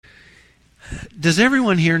Does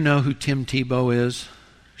everyone here know who Tim Tebow is?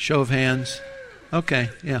 Show of hands. Okay,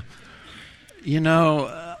 yeah. You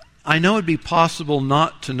know, I know it'd be possible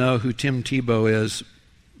not to know who Tim Tebow is,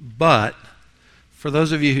 but for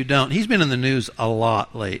those of you who don't, he's been in the news a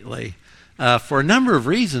lot lately for a number of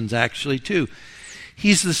reasons, actually, too.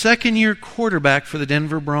 He's the second-year quarterback for the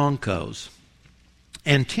Denver Broncos.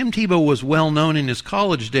 And Tim Tebow was well known in his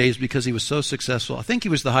college days because he was so successful. I think he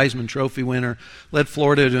was the Heisman Trophy winner, led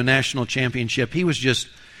Florida to a national championship. He was just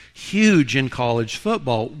huge in college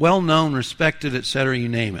football, well known, respected, etc., you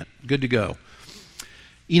name it. Good to go.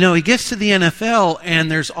 You know, he gets to the NFL, and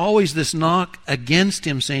there's always this knock against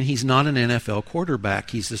him saying he's not an NFL quarterback.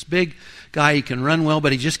 He's this big guy, he can run well,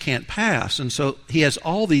 but he just can't pass. And so he has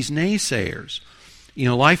all these naysayers. You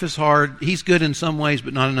know, life is hard. He's good in some ways,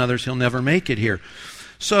 but not in others. He'll never make it here.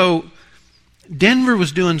 So Denver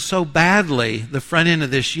was doing so badly the front end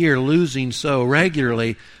of this year, losing so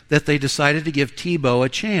regularly, that they decided to give Tebow a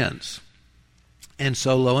chance. And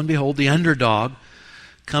so, lo and behold, the underdog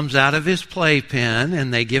comes out of his playpen,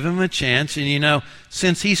 and they give him a chance. And, you know,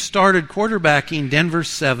 since he started quarterbacking, Denver's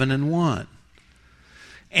 7-1.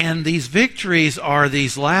 And these victories are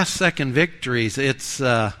these last-second victories. It's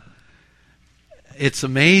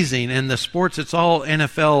amazing. And the sports, it's all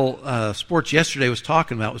NFL sports yesterday was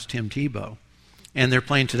talking about was Tim Tebow. And they're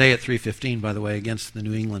playing today at 3:15, by the way, against the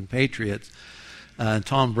New England Patriots.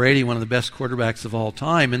 Tom Brady, one of the best quarterbacks of all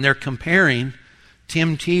time. And they're comparing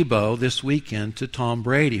Tim Tebow this weekend to Tom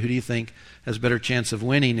Brady. Who do you think has a better chance of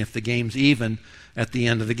winning if the game's even at the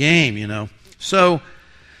end of the game, you know? So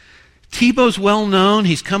Tebow's well known.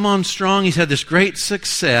 He's come on strong. He's had this great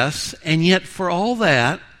success. And yet for all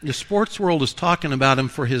that, the sports world is talking about him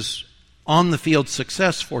for his on-the-field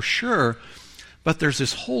success for sure, but there's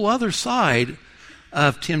this whole other side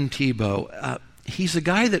of Tim Tebow. He's a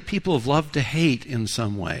guy that people have loved to hate in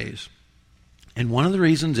some ways. And one of the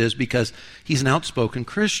reasons is because he's an outspoken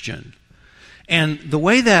Christian. And the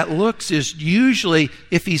way that looks is usually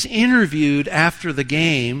if he's interviewed after the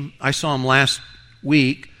game, I saw him last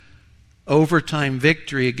week, overtime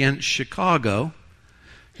victory against Chicago.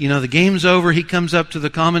 You know, the game's over, he comes up to the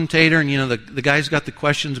commentator, and, you know, the guy's got the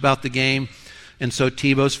questions about the game. And so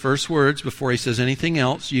Tebow's first words, before he says anything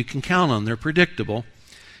else, you can count on, they're predictable.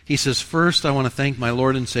 He says, "First, I want to thank my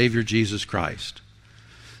Lord and Savior, Jesus Christ."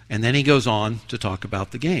 And then he goes on to talk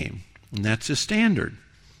about the game. And that's his standard.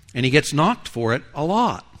 And he gets knocked for it a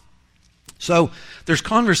lot. So there's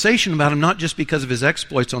conversation about him, not just because of his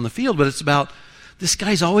exploits on the field, but it's about this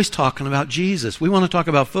guy's always talking about Jesus. We want to talk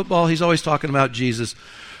about football. He's always talking about Jesus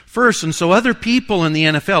first. And so other people in the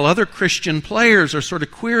NFL, other Christian players are sort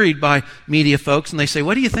of queried by media folks, and they say,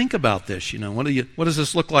 "What do you think about this? You know, what does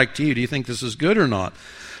this look like to you? Do you think this is good or not?"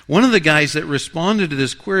 One of the guys that responded to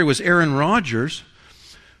this query was Aaron Rodgers,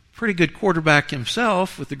 pretty good quarterback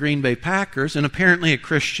himself with the Green Bay Packers, and apparently a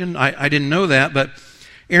Christian. I didn't know that, but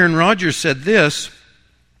Aaron Rodgers said this.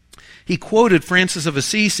 He quoted Francis of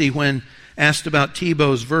Assisi when asked about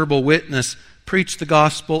Tebow's verbal witness: "Preach the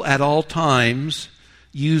gospel at all times,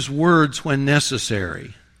 use words when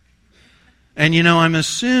necessary." And, you know, I'm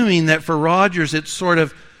assuming that for Rodgers it's sort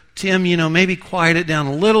of, Tim, you know, maybe quiet it down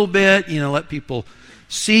a little bit, you know, let people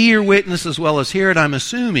see your witness as well as hear it. I'm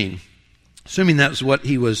assuming that's what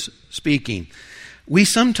he was speaking. We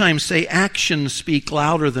sometimes say actions speak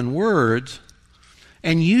louder than words.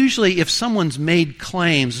 And usually if someone's made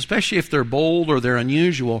claims, especially if they're bold or they're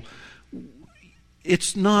unusual,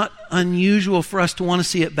 it's not unusual for us to want to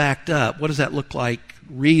see it backed up. What does that look like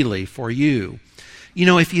really for you? You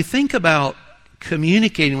know, if you think about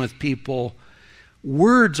communicating with people,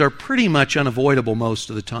 words are pretty much unavoidable most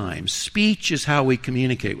of the time. Speech is how we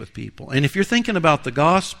communicate with people. And if you're thinking about the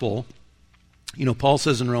gospel, you know, Paul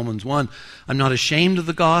says in Romans 1, "I'm not ashamed of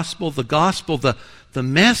the gospel." The gospel, the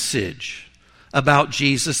message about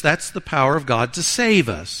Jesus, that's the power of God to save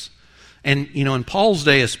us. And, you know, in Paul's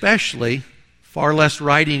day especially, far less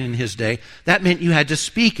writing in his day, that meant you had to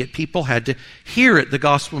speak it. People had to hear it. The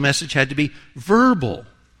gospel message had to be verbal.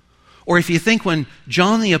 Or if you think when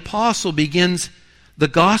John the Apostle begins the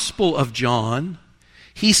Gospel of John,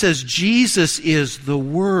 he says Jesus is the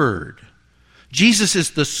Word. Jesus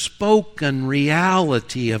is the spoken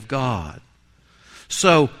reality of God.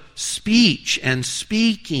 So speech and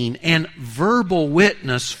speaking and verbal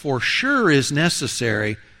witness for sure is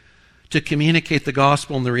necessary to communicate the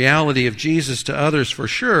gospel and the reality of Jesus to others for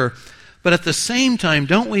sure. But at the same time,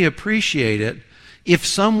 don't we appreciate it if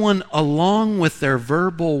someone, along with their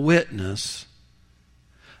verbal witness,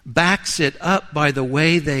 backs it up by the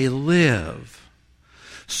way they live?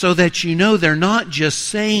 so that you know they're not just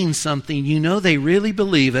saying something, you know they really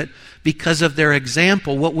believe it because of their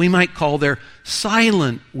example, what we might call their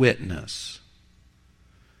silent witness.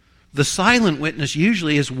 The silent witness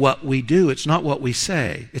usually is what we do. It's not what we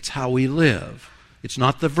say. It's how we live. It's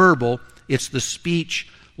not the verbal. It's the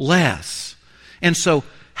speechless. And so,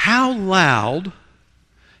 how loud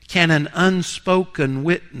can an unspoken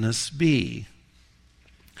witness be?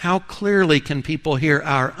 How clearly can people hear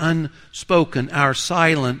our unspoken, our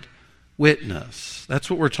silent witness? That's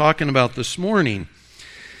what we're talking about this morning.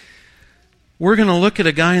 We're going to look at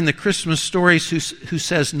a guy in the Christmas stories who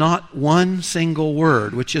says not one single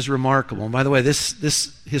word, which is remarkable. And by the way,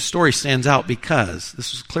 his story stands out because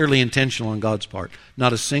this was clearly intentional on God's part.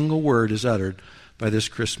 Not a single word is uttered by this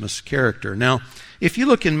Christmas character. Now, if you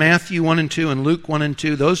look in Matthew 1 and 2 and Luke 1 and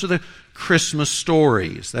 2, those are the Christmas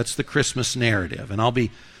stories. That's the Christmas narrative. And I'll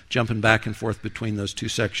be jumping back and forth between those two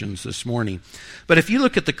sections this morning. But if you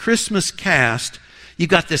look at the Christmas cast, you've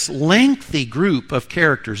got this lengthy group of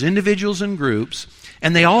characters, individuals and groups,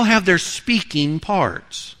 and they all have their speaking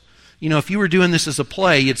parts. You know, if you were doing this as a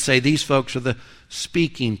play, you'd say these folks are the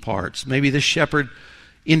speaking parts. Maybe the shepherd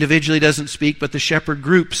individually doesn't speak, but the shepherd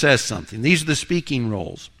group says something. These are the speaking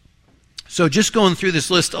roles. So just going through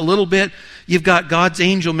this list a little bit, you've got God's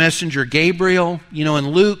angel messenger Gabriel. You know, in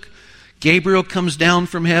Luke, Gabriel comes down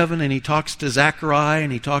from heaven and he talks to Zechariah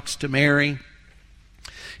and he talks to Mary.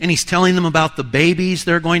 And he's telling them about the babies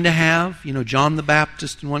they're going to have. You know, John the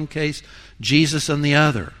Baptist in one case, Jesus in the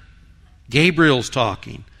other. Gabriel's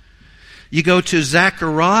talking. You go to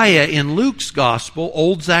Zechariah in Luke's gospel,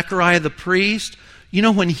 old Zechariah the priest. You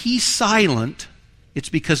know, when he's silent, it's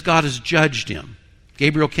because God has judged him.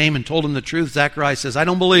 Gabriel came and told him the truth. Zechariah says, I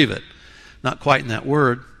don't believe it. Not quite in that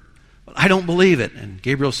word, but I don't believe it. And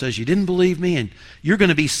Gabriel says, you didn't believe me and you're going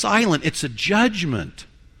to be silent. It's a judgment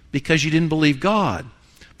because you didn't believe God.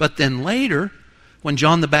 But then later, when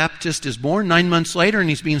John the Baptist is born, 9 months later, and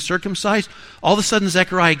he's being circumcised, all of a sudden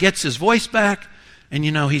Zechariah gets his voice back, and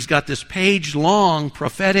you know, he's got this page-long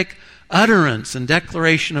prophetic utterance and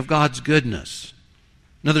declaration of God's goodness.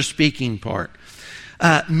 Another speaking part.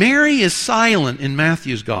 Mary is silent in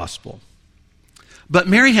Matthew's gospel, but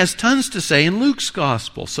Mary has tons to say in Luke's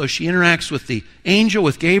gospel. So she interacts with the angel,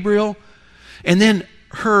 with Gabriel, and then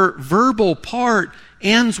her verbal part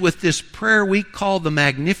ends with this prayer we call the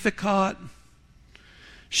Magnificat.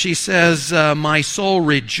 She says, my soul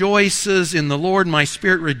rejoices in the Lord, my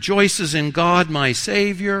spirit rejoices in God, my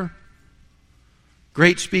Savior.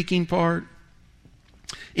 Great speaking part.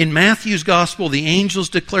 In Matthew's gospel, the angels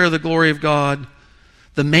declare the glory of God.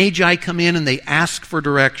 The Magi come in and they ask for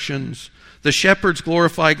directions. The shepherds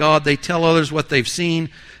glorify God. They tell others what they've seen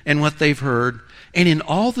and what they've heard. And in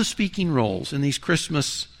all the speaking roles, in these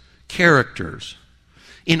Christmas characters,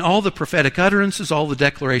 in all the prophetic utterances, all the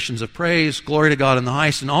declarations of praise, glory to God in the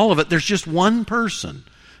highest, and all of it, there's just one person.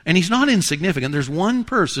 And he's not insignificant. There's one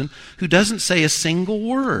person who doesn't say a single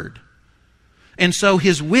word. And so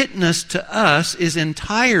his witness to us is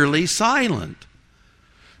entirely silent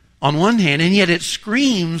on one hand, and yet it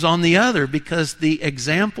screams on the other because the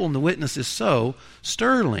example and the witness is so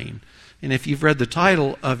sterling. And if you've read the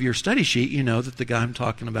title of your study sheet, you know that the guy I'm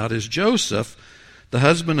talking about is Joseph, the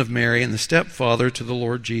husband of Mary and the stepfather to the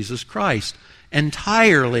Lord Jesus Christ.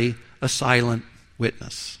 Entirely a silent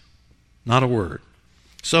witness. Not a word.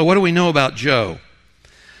 So what do we know about Joe?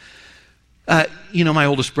 You know, my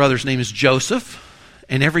oldest brother's name is Joseph,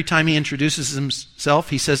 and every time he introduces himself,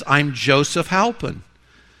 he says, I'm Joseph Halpin.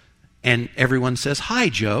 And everyone says, hi,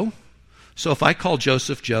 Joe. So if I call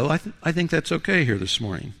Joseph Joe, I think that's okay here this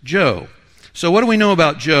morning. Joe. So what do we know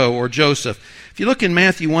about Joe or Joseph? If you look in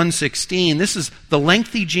Matthew 1:16, this is the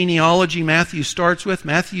lengthy genealogy Matthew starts with.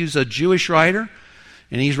 Matthew's a Jewish writer,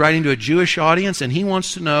 and he's writing to a Jewish audience, and he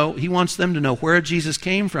wants them to know where Jesus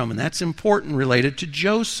came from, and that's important related to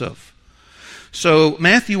Joseph. So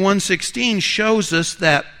Matthew 1:16 shows us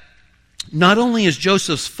that not only is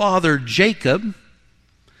Joseph's father Jacob,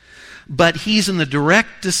 but he's in the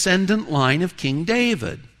direct descendant line of King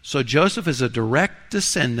David. So Joseph is a direct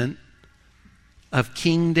descendant of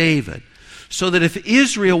King David. So that if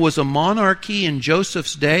Israel was a monarchy in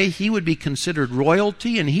Joseph's day, he would be considered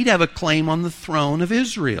royalty and he'd have a claim on the throne of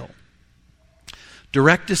Israel.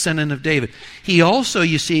 Direct descendant of David. He also,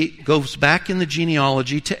 you see, goes back in the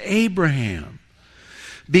genealogy to Abraham.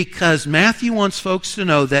 Because Matthew wants folks to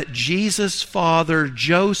know that Jesus' father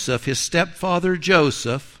Joseph, his stepfather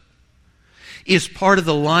Joseph, is part of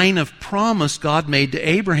the line of promise God made to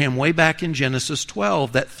Abraham way back in Genesis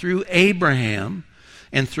 12, that through Abraham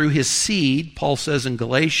and through his seed, Paul says in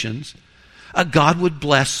Galatians, God would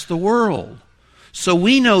bless the world. So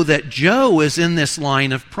we know that Joe is in this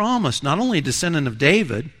line of promise, not only a descendant of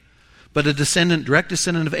David, but a direct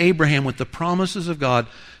descendant of Abraham with the promises of God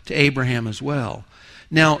to Abraham as well.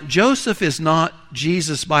 Now, Joseph is not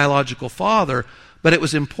Jesus' biological father, but it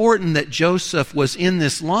was important that Joseph was in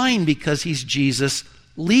this line because he's Jesus'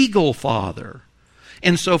 legal father.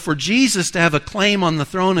 And so for Jesus to have a claim on the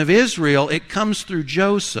throne of Israel, it comes through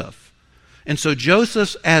Joseph. And so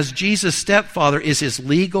Joseph, as Jesus' stepfather, is his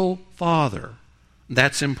legal father.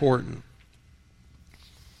 That's important.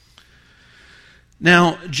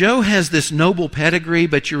 Now, Joe has this noble pedigree,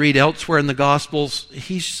 but you read elsewhere in the Gospels,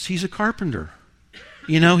 he's a carpenter.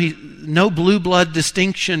 No blue blood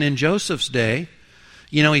distinction in Joseph's day.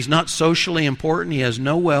 He's not socially important. He has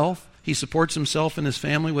no wealth. He supports himself and his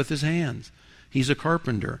family with his hands. He's a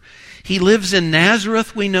carpenter. He lives in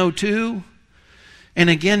Nazareth, we know too. And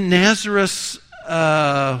again, Nazareth, if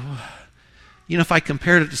I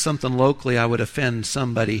compared it to something locally, I would offend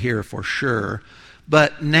somebody here for sure.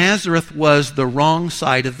 But Nazareth was the wrong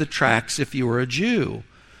side of the tracks if you were a Jew.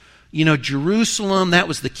 Jerusalem, that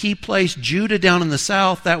was the key place. Judah down in the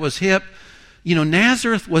south, that was hip.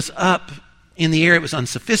 Nazareth was up in the air. It was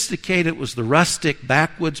unsophisticated. It was the rustic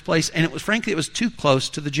backwoods place. And it was too close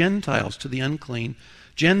to the Gentiles, to the unclean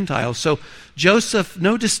Gentiles. So Joseph,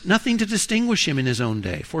 nothing to distinguish him in his own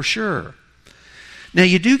day, for sure. Now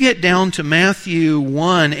you do get down to Matthew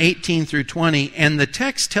 1, 18 through 20, and the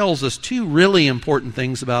text tells us two really important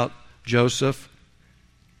things about Joseph.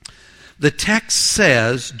 The text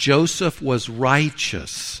says Joseph was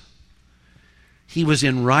righteous. He was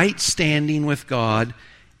in right standing with God,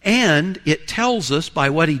 and it tells us by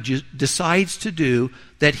what he decides to do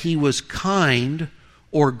that he was kind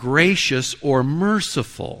or gracious or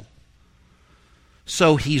merciful.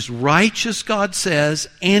 So he's righteous, God says,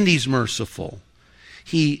 and he's merciful.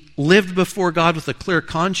 He lived before God with a clear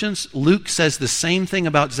conscience. Luke says the same thing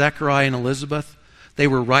about Zechariah and Elizabeth. They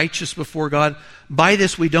were righteous before God. By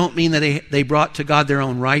this we don't mean that they brought to God their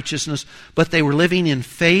own righteousness, but they were living in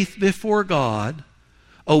faith before God,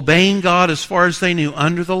 obeying God as far as they knew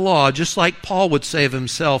under the law, just like Paul would say of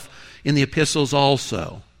himself in the epistles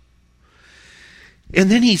also. And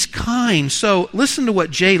then he's kind. So listen to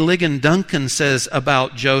what J. Ligon Duncan says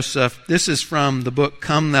about Joseph. This is from the book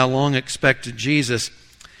Come Thou Long Expected Jesus.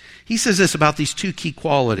 He says this about these two key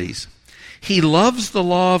qualities. He loves the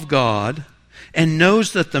law of God and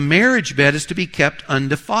knows that the marriage bed is to be kept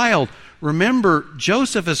undefiled. Remember,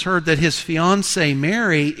 Joseph has heard that his fiancée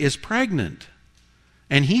Mary is pregnant.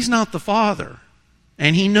 And he's not the father.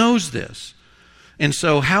 And he knows this. And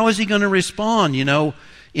so how is he going to respond?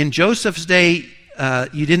 In Joseph's day,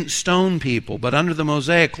 you didn't stone people, but under the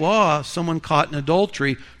Mosaic law, someone caught in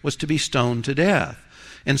adultery was to be stoned to death.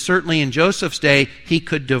 And certainly in Joseph's day, he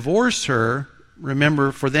could divorce her.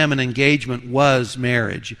 Remember, for them an engagement was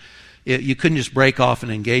marriage. You couldn't just break off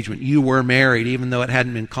an engagement. You were married, even though it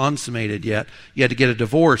hadn't been consummated yet. You had to get a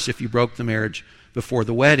divorce if you broke the marriage before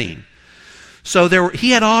the wedding. So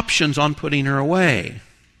he had options on putting her away.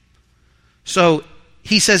 So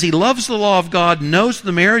he says he loves the law of God, knows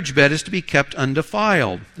the marriage bed is to be kept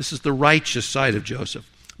undefiled. This is the righteous side of Joseph.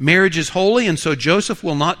 Marriage is holy, and so Joseph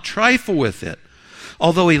will not trifle with it.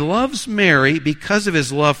 Although he loves Mary because of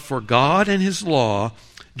his love for God and his law,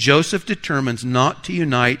 Joseph determines not to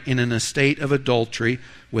unite in an estate of adultery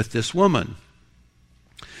with this woman.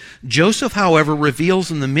 Joseph, however, reveals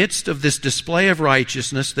in the midst of this display of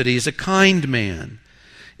righteousness that he is a kind man.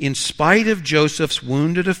 In spite of Joseph's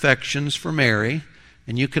wounded affections for Mary,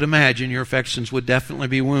 and you could imagine your affections would definitely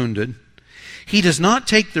be wounded, he does not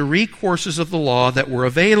take the recourses of the law that were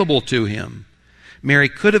available to him. Mary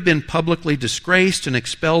could have been publicly disgraced and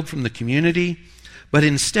expelled from the community, but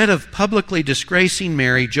instead of publicly disgracing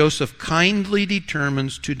Mary, Joseph kindly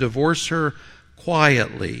determines to divorce her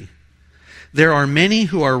quietly. There are many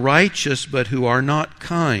who are righteous but who are not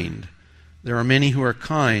kind. There are many who are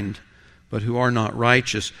kind but who are not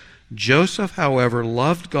righteous. Joseph, however,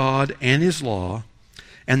 loved God and his law,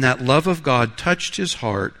 and that love of God touched his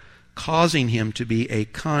heart, causing him to be a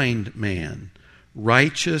kind man,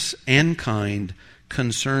 righteous and kind,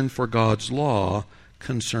 concerned for God's law,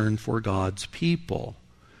 concerned for God's people.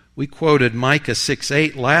 We quoted Micah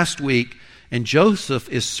 6:8 last week, and Joseph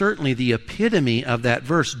is certainly the epitome of that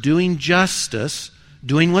verse, doing justice,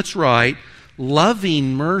 doing what's right,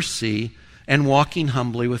 loving mercy, and walking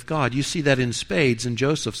humbly with God. You see that in spades in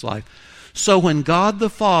Joseph's life. So when God the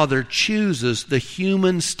Father chooses the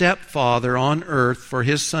human stepfather on earth for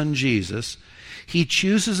his son Jesus, he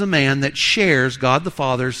chooses a man that shares God the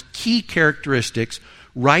Father's key characteristics,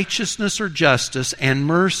 righteousness or justice, and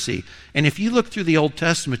mercy. And if you look through the Old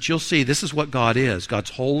Testament, you'll see this is what God is. God's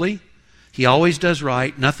holy, He always does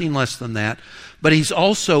right, nothing less than that. But he's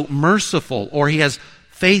also merciful, or he has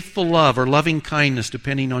faithful love or loving kindness,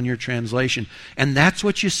 depending on your translation. And that's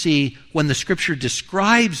what you see when the Scripture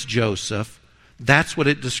describes Joseph. That's what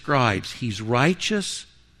it describes. He's righteous,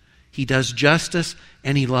 he does justice,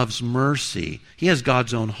 and he loves mercy. He has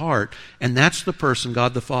God's own heart. And that's the person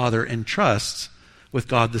God the Father entrusts with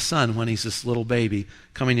God the Son when he's this little baby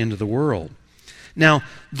coming into the world. Now,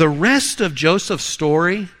 the rest of Joseph's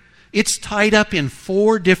story, it's tied up in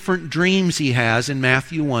 4 different dreams he has in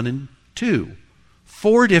Matthew 1 and 2.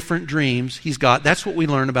 4 different dreams he's got. That's what we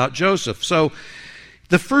learn about Joseph. So,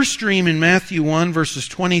 the first dream in Matthew 1, verses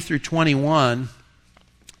 20 through 21,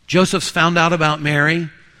 Joseph's found out about Mary.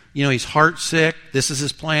 You know, he's heart sick. This is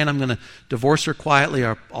his plan. I'm going to divorce her quietly,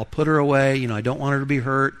 or I'll put her away. You know, I don't want her to be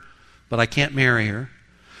hurt, but I can't marry her.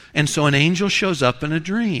 And so an angel shows up in a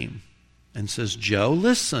dream and says, Joe,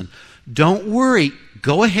 listen, don't worry.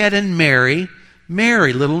 Go ahead and marry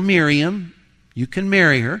little Miriam. You can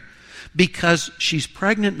marry her because she's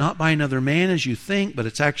pregnant not by another man as you think, but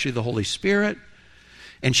it's actually the Holy Spirit.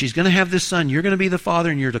 And she's going to have this son. You're going to be the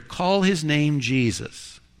father, and you're to call his name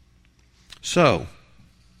Jesus. So,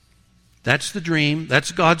 that's the dream.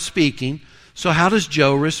 That's God speaking. So how does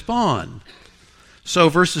Joe respond? So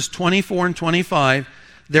verses 24 and 25,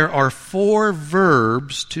 there are 4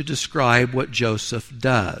 verbs to describe what Joseph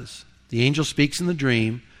does. The angel speaks in the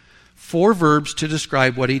dream. 4 verbs to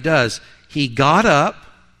describe what he does. He got up.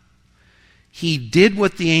 He did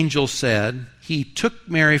what the angel said. He took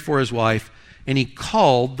Mary for his wife, and he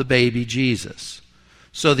called the baby Jesus.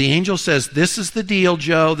 So the angel says, this is the deal,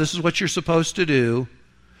 Joe. This is what you're supposed to do.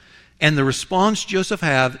 And the response Joseph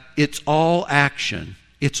had, it's all action,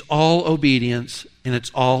 it's all obedience, and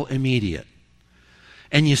it's all immediate.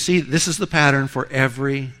 And you see, this is the pattern for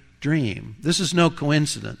every dream. This is no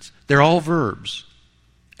coincidence. They're all verbs.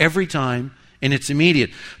 Every time, and it's immediate.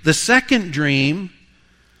 The second dream,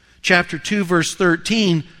 chapter 2, verse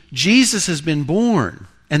 13, Jesus has been born,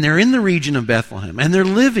 and they're in the region of Bethlehem, and they're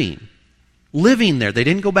living there. They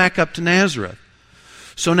didn't go back up to Nazareth.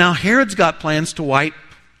 So now Herod's got plans to wipe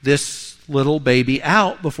this little baby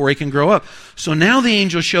out before he can grow up. So now the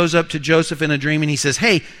angel shows up to Joseph in a dream and he says,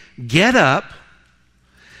 hey, get up,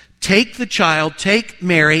 take the child, take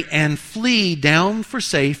Mary, and flee down for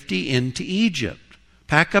safety into Egypt.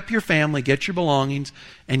 Pack up your family, get your belongings,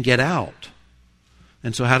 and get out.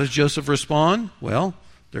 And so how does Joseph respond? Well,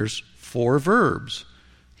 there's 4 verbs.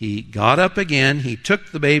 He got up again, he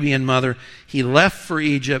took the baby and mother, he left for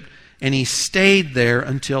Egypt, and he stayed there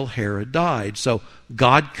until Herod died. So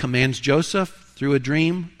God commands Joseph through a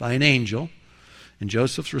dream by an angel, and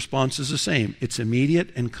Joseph's response is the same. It's immediate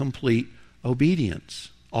and complete obedience.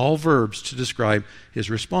 All verbs to describe his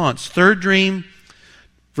response. Third dream,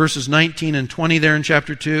 verses 19 and 20 there in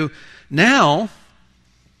chapter 2. Now,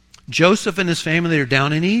 Joseph and his family are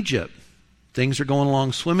down in Egypt. Things are going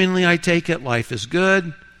along swimmingly, I take it. Life is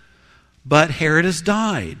good. But Herod has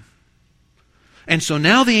died. And so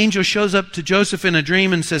now the angel shows up to Joseph in a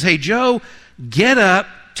dream and says, hey, Joe, get up,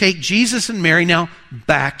 take Jesus and Mary now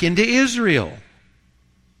back into Israel.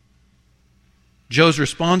 Joe's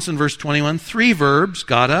response in verse 21, 3 verbs,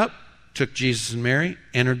 got up, took Jesus and Mary,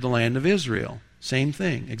 entered the land of Israel. Same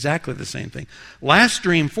thing, exactly the same thing. Last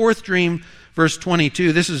dream, 4th dream, verse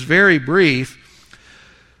 22, this is very brief,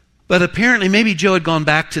 but apparently maybe Joe had gone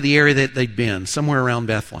back to the area that they'd been, somewhere around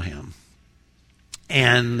Bethlehem.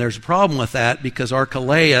 And there's a problem with that because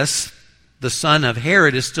Archelaus, the son of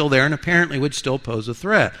Herod, is still there and apparently would still pose a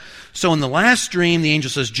threat. So in the last dream, the angel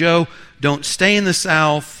says, Joe, don't stay in the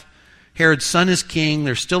south. Herod's son is king.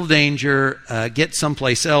 There's still danger. Get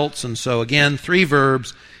someplace else. And so again, 3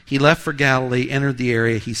 verbs. He left for Galilee, entered the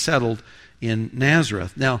area. He settled in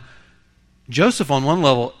Nazareth. Now, Joseph on one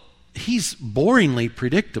level, he's boringly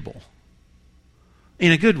predictable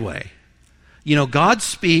in a good way. You know, God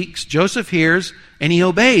speaks, Joseph hears, and he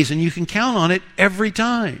obeys, and you can count on it every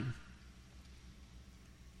time.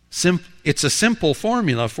 It's a simple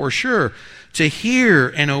formula for sure. To hear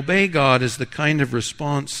and obey God is the kind of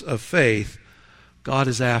response of faith God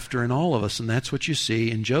is after in all of us, and that's what you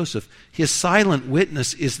see in Joseph. His silent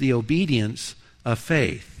witness is the obedience of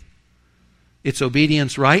faith. It's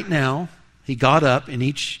obedience right now. He got up in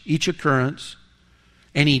each occurrence,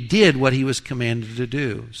 and he did what he was commanded to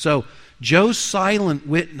do. So, Joe's silent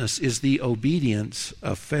witness is the obedience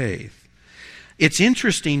of faith. It's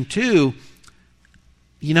interesting, too,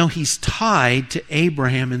 you know, he's tied to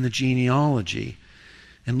Abraham in the genealogy.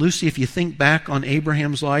 And Lucy, if you think back on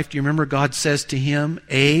Abraham's life, do you remember God says to him,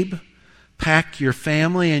 Abe, pack your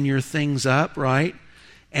family and your things up, right?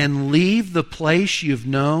 And leave the place you've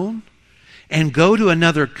known and go to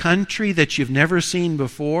another country that you've never seen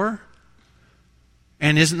before?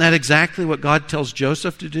 And isn't that exactly what God tells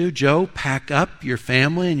Joseph to do? Joe, pack up your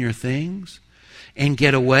family and your things and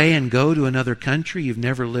get away and go to another country you've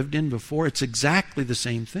never lived in before. It's exactly the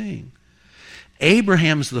same thing.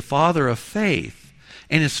 Abraham's the father of faith,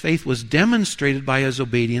 and his faith was demonstrated by his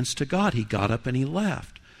obedience to God. He got up and he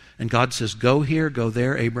left. And God says, go here, go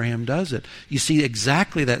there. Abraham does it. You see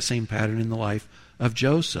exactly that same pattern in the life of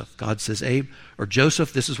Joseph. God says,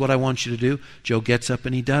 Joseph, this is what I want you to do. Joe gets up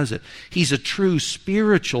and he does it. He's a true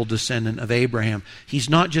spiritual descendant of Abraham. He's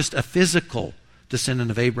not just a physical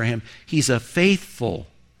descendant of Abraham. He's a faithful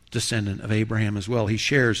descendant of Abraham as well. He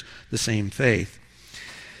shares the same faith.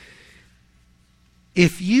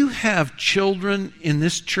 If you have children in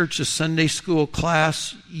this church's Sunday school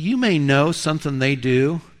class, you may know something they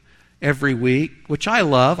do every week, which I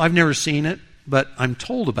love. I've never seen it, but I'm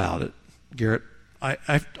told about it. Garrett,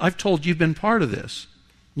 I've told you've been part of this.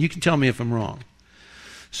 You can tell me if I'm wrong.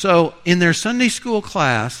 So in their Sunday school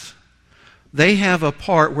class, they have a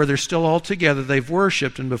part where they're still all together. They've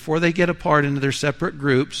worshiped, and before they get apart into their separate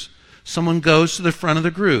groups, someone goes to the front of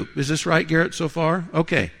the group. Is this right, Garrett, so far?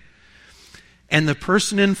 Okay. And the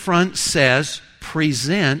person in front says,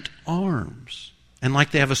 present arms. And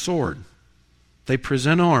like they have a sword. They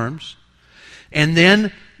present arms. And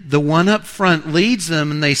then the one up front leads them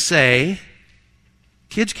and they say,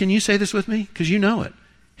 kids, can you say this with me? Because you know it.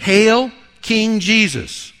 Hail, King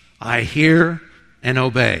Jesus, I hear and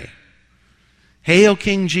obey. Hail,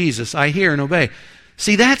 King Jesus, I hear and obey.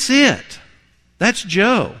 See, that's it. That's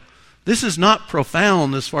Joe. This is not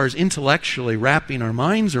profound as far as intellectually wrapping our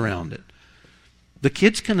minds around it. The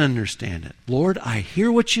kids can understand it. Lord, I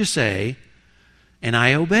hear what you say and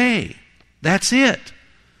I obey. That's it.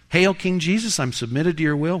 Hail, King Jesus, I'm submitted to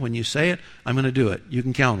your will. When you say it, I'm going to do it. You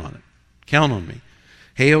can count on it. Count on me.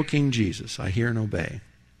 Hail, King Jesus, I hear and obey.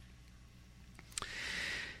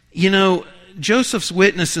 You know, Joseph's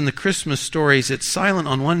witness in the Christmas stories, it's silent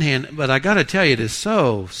on one hand, but I got to tell you, it is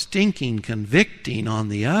so stinking convicting on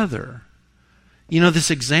the other. You know,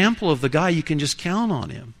 this example of the guy, you can just count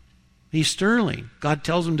on him. He's sterling. God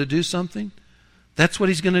tells him to do something. That's what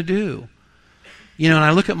he's going to do. You know, and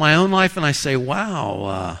I look at my own life and I say,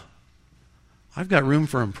 wow, I've got room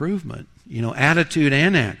for improvement. You know, attitude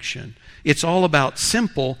and action. It's all about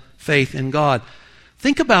simple faith in God.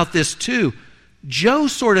 Think about this too. Joe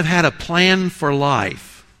sort of had a plan for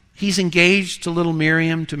life. He's engaged to little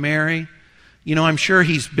Miriam to marry. You know, I'm sure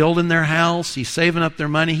he's building their house. He's saving up their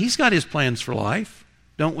money. He's got his plans for life.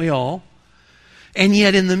 Don't we all? And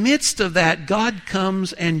yet in the midst of that, God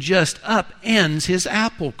comes and just upends his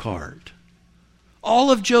apple cart.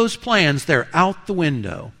 All of Joe's plans, they're out the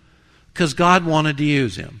window because God wanted to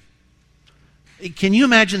use him. Can you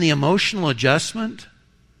imagine the emotional adjustment?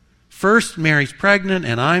 First, Mary's pregnant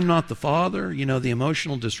and I'm not the father. You know, the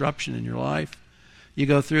emotional disruption in your life you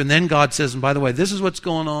go through. And then God says, and by the way, this is what's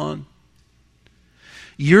going on.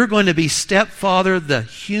 You're going to be stepfather, the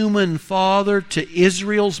human father to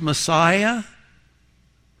Israel's Messiah.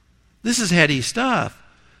 This is heady stuff.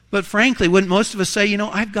 But frankly, wouldn't most of us say, you know,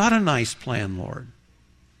 I've got a nice plan, Lord.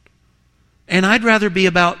 And I'd rather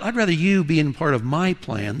you being part of my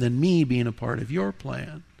plan than me being a part of your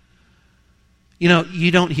plan. You know,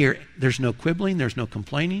 you don't hear, there's no quibbling, there's no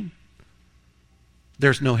complaining,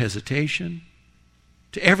 there's no hesitation.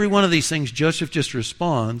 To every one of these things, Joseph just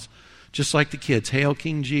responds, just like the kids, Hail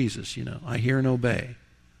King Jesus, you know, I hear and obey.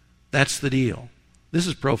 That's the deal. This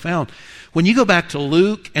is profound. When you go back to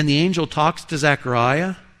Luke and the angel talks to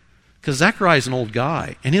Zechariah, because Zechariah's an old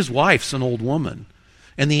guy and his wife's an old woman,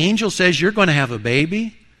 and the angel says, you're going to have a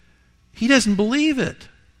baby, he doesn't believe it.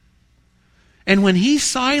 And when he's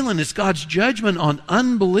silent, it's God's judgment on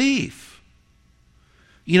unbelief.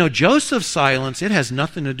 You know, Joseph's silence, it has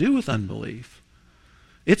nothing to do with unbelief.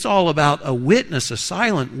 It's all about a witness, a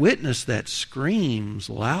silent witness that screams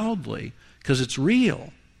loudly because it's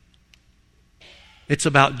real. It's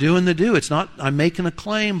about doing the do. It's not, I'm making a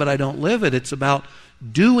claim, but I don't live it. It's about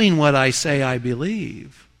doing what I say I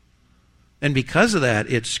believe. And because of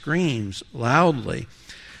that, it screams loudly.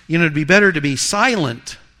 You know, it'd be better to be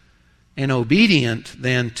silent and obedient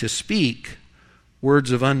than to speak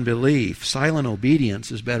words of unbelief. Silent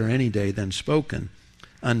obedience is better any day than spoken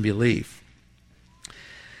unbelief.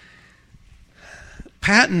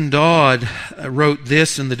 Patton Dodd wrote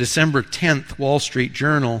this in the December 10th Wall Street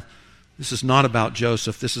Journal. This is not about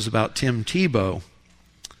Joseph. This is about Tim Tebow.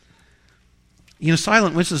 You know,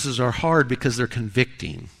 silent witnesses are hard because they're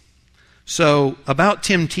convicting. So, about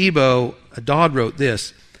Tim Tebow, Dodd wrote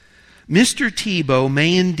this: Mr. Tebow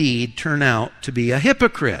may indeed turn out to be a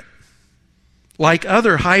hypocrite like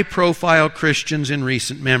other high-profile Christians in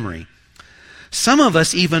recent memory. Some of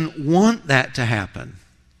us even want that to happen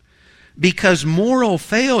because moral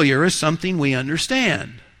failure is something we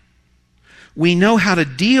understand. We know how to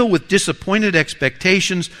deal with disappointed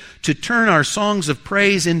expectations to turn our songs of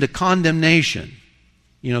praise into condemnation.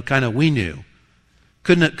 We knew.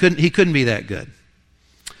 He couldn't be that good.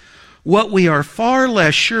 What we are far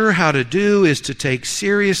less sure how to do is to take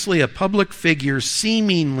seriously a public figure's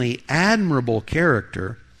seemingly admirable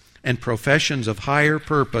character and professions of higher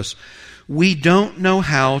purpose. We don't know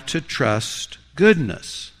how to trust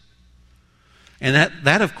goodness. And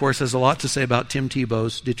that, of course, has a lot to say about Tim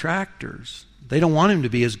Tebow's detractors. They don't want him to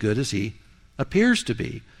be as good as he appears to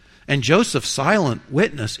be. And Joseph's silent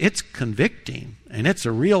witness, it's convicting, and it's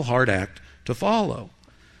a real hard act to follow.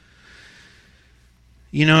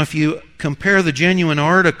 If you compare the genuine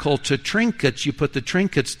article to trinkets, you put the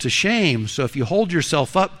trinkets to shame. So if you hold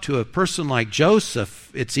yourself up to a person like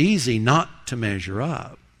Joseph, it's easy not to measure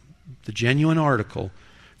up. The genuine article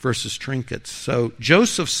versus trinkets. So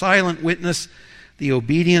Joseph's silent witness, the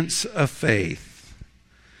obedience of faith.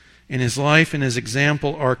 In his life and his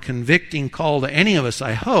example are convicting call to any of us,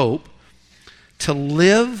 I hope, to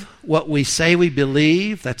live what we say we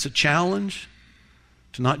believe. That's a challenge.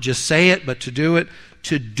 To not just say it, but to do it.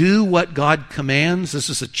 To do what God commands. This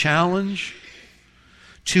is a challenge.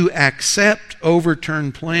 To accept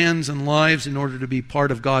overturned plans and lives in order to be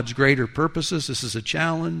part of God's greater purposes. This is a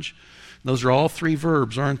challenge. Those are all three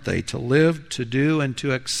verbs, aren't they? To live, to do, and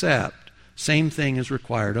to accept. Same thing is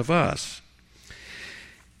required of us.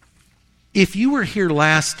 If you were here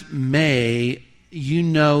last May, you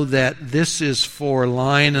know that this is for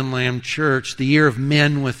Lion and Lamb Church, the year of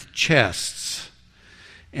men with chests.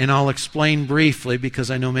 And I'll explain briefly because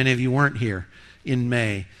I know many of you weren't here in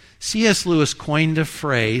May. C.S. Lewis coined a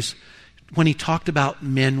phrase when he talked about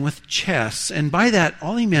men with chests. And by that,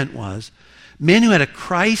 all he meant was men who had a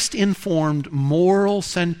Christ-informed moral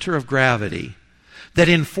center of gravity that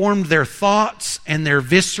informed their thoughts and their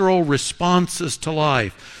visceral responses to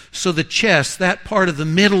life. So the chest, that part of the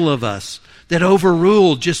middle of us that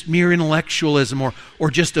overruled just mere intellectualism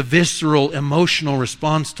or just a visceral emotional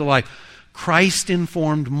response to life,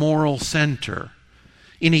 Christ-informed moral center.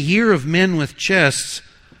 In a year of men with chests,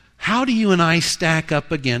 how do you and I stack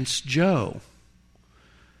up against Joe?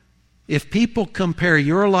 If people compare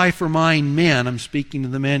your life or mine, men, I'm speaking to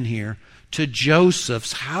the men here, to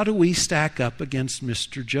Joseph's, how do we stack up against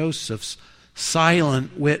Mr. Joseph's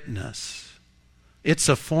silent witness? It's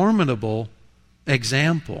a formidable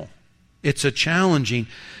example. It's a challenging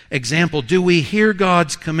example. Do we hear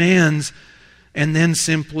God's commands and then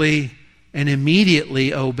simply and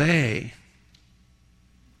immediately obey?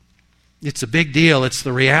 It's a big deal. It's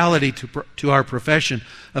the reality to our profession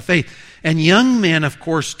of faith. And young men, of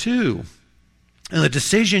course, too. And the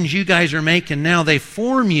decisions you guys are making now, they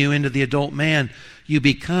form you into the adult man you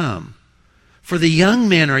become. For the young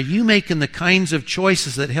men, are you making the kinds of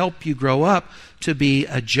choices that help you grow up to be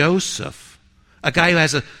a Joseph? A guy who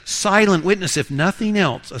has a silent witness, if nothing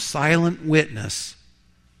else, a silent witness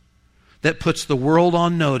that puts the world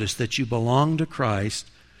on notice that you belong to Christ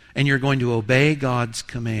and you're going to obey God's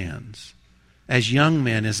commands. As young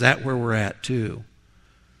men, is that where we're at too?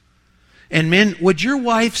 And men, would your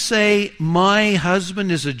wife say, my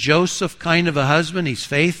husband is a Joseph kind of a husband? He's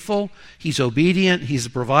faithful, he's obedient, he's a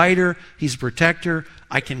provider, he's a protector.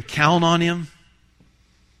 I can count on him.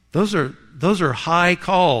 Those are high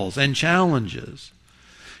calls and challenges.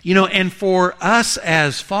 And for us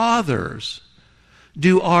as fathers,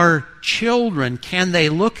 do our children, can they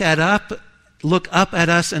look up at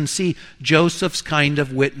us and see Joseph's kind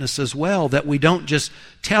of witness as well? That we don't just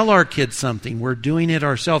tell our kids something, we're doing it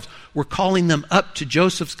ourselves. We're calling them up to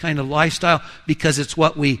Joseph's kind of lifestyle because it's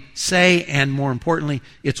what we say and, more importantly,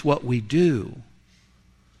 it's what we do.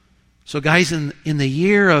 So guys, in the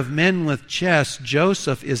year of men with chests,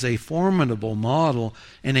 Joseph is a formidable model,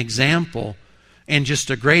 an example, and just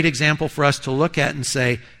a great example for us to look at and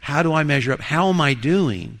say, how do I measure up? How am I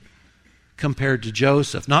doing compared to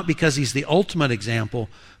Joseph? Not because he's the ultimate example,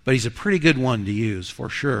 but he's a pretty good one to use for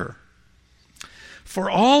sure. For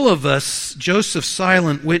all of us, Joseph's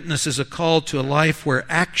silent witness is a call to a life where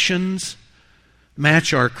actions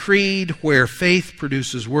match our creed, where faith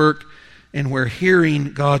produces work, and where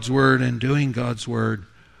hearing God's word and doing God's word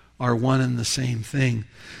are one and the same thing.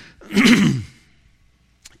 Tim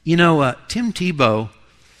Tebow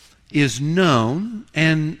is known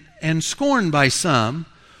and scorned by some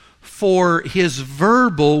for his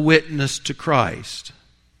verbal witness to Christ.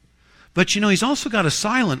 But he's also got a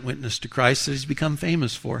silent witness to Christ that he's become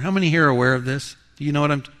famous for. How many here are aware of this? Do you know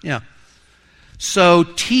what yeah. So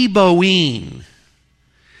Tebowing,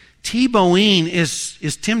 Tebowing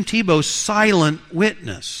is Tim Tebow's silent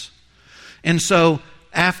witness. And so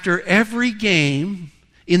after every game,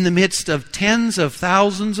 in the midst of tens of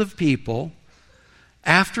thousands of people,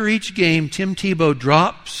 after each game, Tim Tebow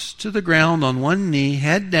drops to the ground on one knee,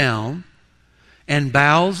 head down, and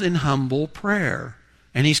bows in humble prayer.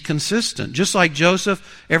 And he's consistent. Just like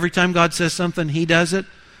Joseph, every time God says something, he does it.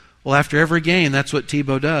 Well, after every game, that's what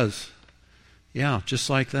Tebow does. Yeah, just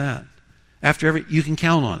like that. You can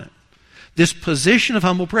count on it. This position of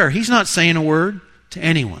humble prayer. He's not saying a word to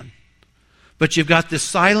anyone. But you've got this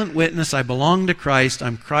silent witness, I belong to Christ,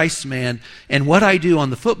 I'm Christ's man, and what I do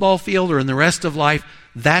on the football field or in the rest of life,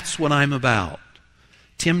 that's what I'm about.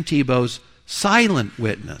 Tim Tebow's silent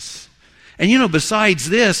witness. And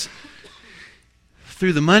besides this,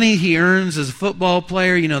 through the money he earns as a football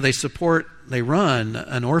player, they run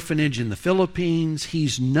an orphanage in the Philippines.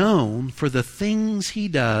 He's known for the things he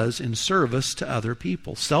does in service to other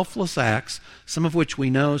people. Selfless acts, some of which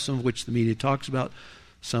we know, some of which the media talks about,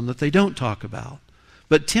 some that they don't talk about.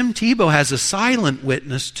 But Tim Tebow has a silent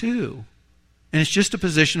witness too. And it's just a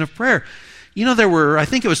position of prayer. There were, I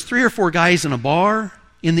think it was 3 or 4 guys in a bar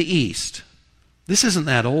in the East. This isn't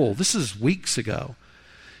that old. This is weeks ago.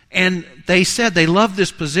 And they said they loved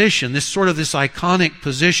this position, this iconic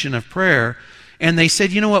position of prayer. And they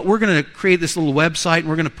said, you know what, we're going to create this little website and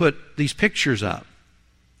we're going to put these pictures up.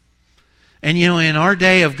 And in our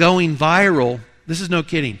day of going viral, this is no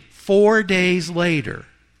kidding, 4 days later,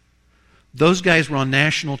 those guys were on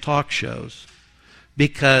national talk shows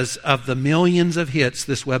because of the millions of hits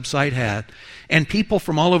this website had. And people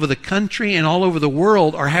from all over the country and all over the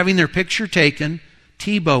world are having their picture taken,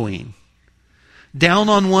 Tebowing. Down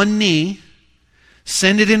on one knee,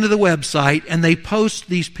 send it into the website, and they post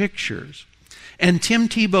these pictures. And Tim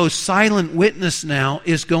Tebow's silent witness now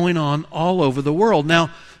is going on all over the world.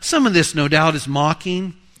 Now, some of this, no doubt, is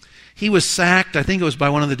mocking. He was sacked, I think it was by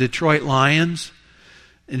one of the Detroit Lions,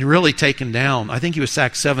 and really taken down. I think he was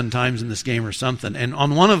sacked 7 times in this game or something. And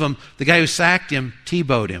on one of them, the guy who sacked him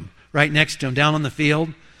Tebowed him right next to him down on the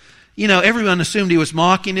field. Everyone assumed he was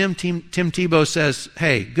mocking him. Tim Tebow says,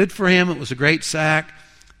 hey, good for him. It was a great sack,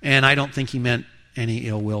 and I don't think he meant any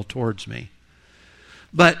ill will towards me.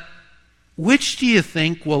 But which do you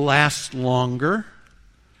think will last longer?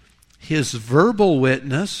 His verbal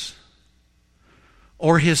witness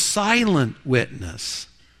or his silent witness?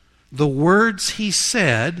 The words he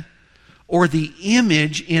said or the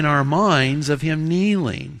image in our minds of him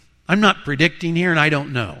kneeling? I'm not predicting here, and I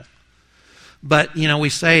don't know. But, we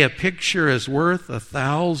say a picture is worth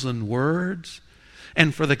 1,000 words.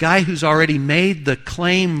 And for the guy who's already made the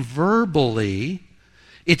claim verbally,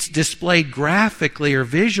 it's displayed graphically or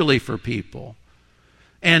visually for people.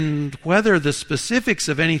 And whether the specifics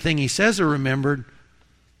of anything he says are remembered,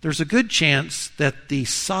 there's a good chance that the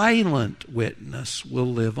silent witness will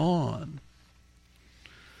live on.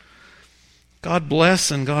 God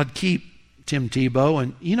bless and God keep Tim Tebow.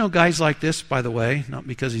 And guys like this, by the way, not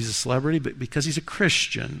because he's a celebrity, but because he's a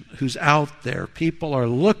Christian who's out there. People are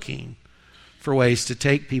looking for ways to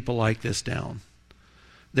take people like this down.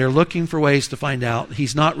 They're looking for ways to find out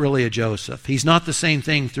he's not really a Joseph. He's not the same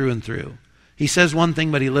thing through and through. He says one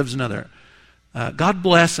thing, but he lives another. God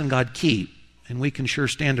bless and God keep. And we can sure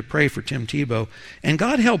stand to pray for Tim Tebow. And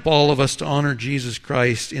God help all of us to honor Jesus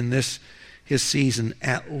Christ in this, his season,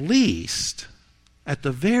 at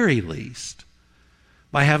the very least,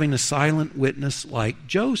 by having a silent witness like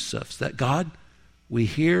Joseph's, that God, we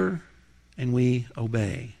hear and we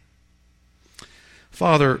obey.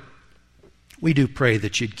 Father, we do pray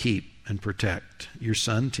that you'd keep and protect your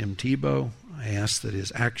son, Tim Tebow. I ask that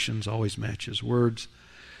his actions always match his words,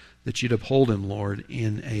 that you'd uphold him, Lord,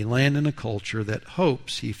 in a land and a culture that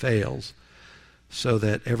hopes he fails so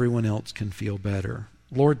that everyone else can feel better.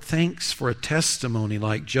 Lord, thanks for a testimony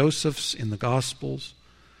like Joseph's in the Gospels.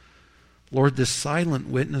 Lord, this silent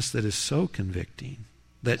witness that is so convicting,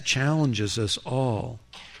 that challenges us all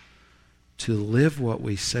to live what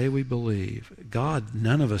we say we believe. God,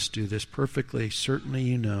 none of us do this perfectly, certainly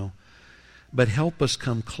you know. But help us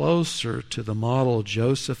come closer to the model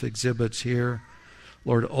Joseph exhibits here.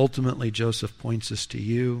 Lord, ultimately Joseph points us to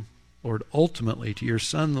you. Lord, ultimately to your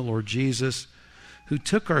Son, the Lord Jesus, who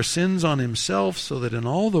took our sins on himself so that in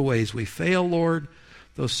all the ways we fail, Lord,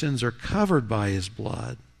 those sins are covered by his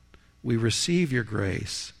blood. We receive your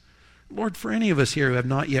grace. Lord, for any of us here who have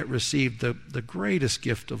not yet received the greatest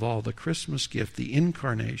gift of all, the Christmas gift, the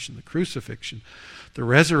incarnation, the crucifixion, the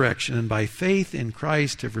resurrection, and by faith in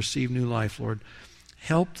Christ have received new life, Lord,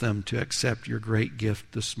 help them to accept your great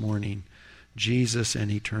gift this morning, Jesus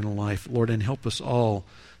and eternal life. Lord, and help us all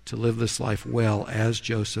to live this life well as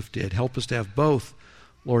Joseph did. Help us to have both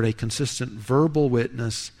Lord, a consistent verbal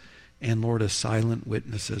witness, and Lord, a silent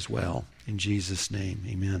witness as well. In Jesus' name,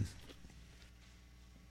 amen.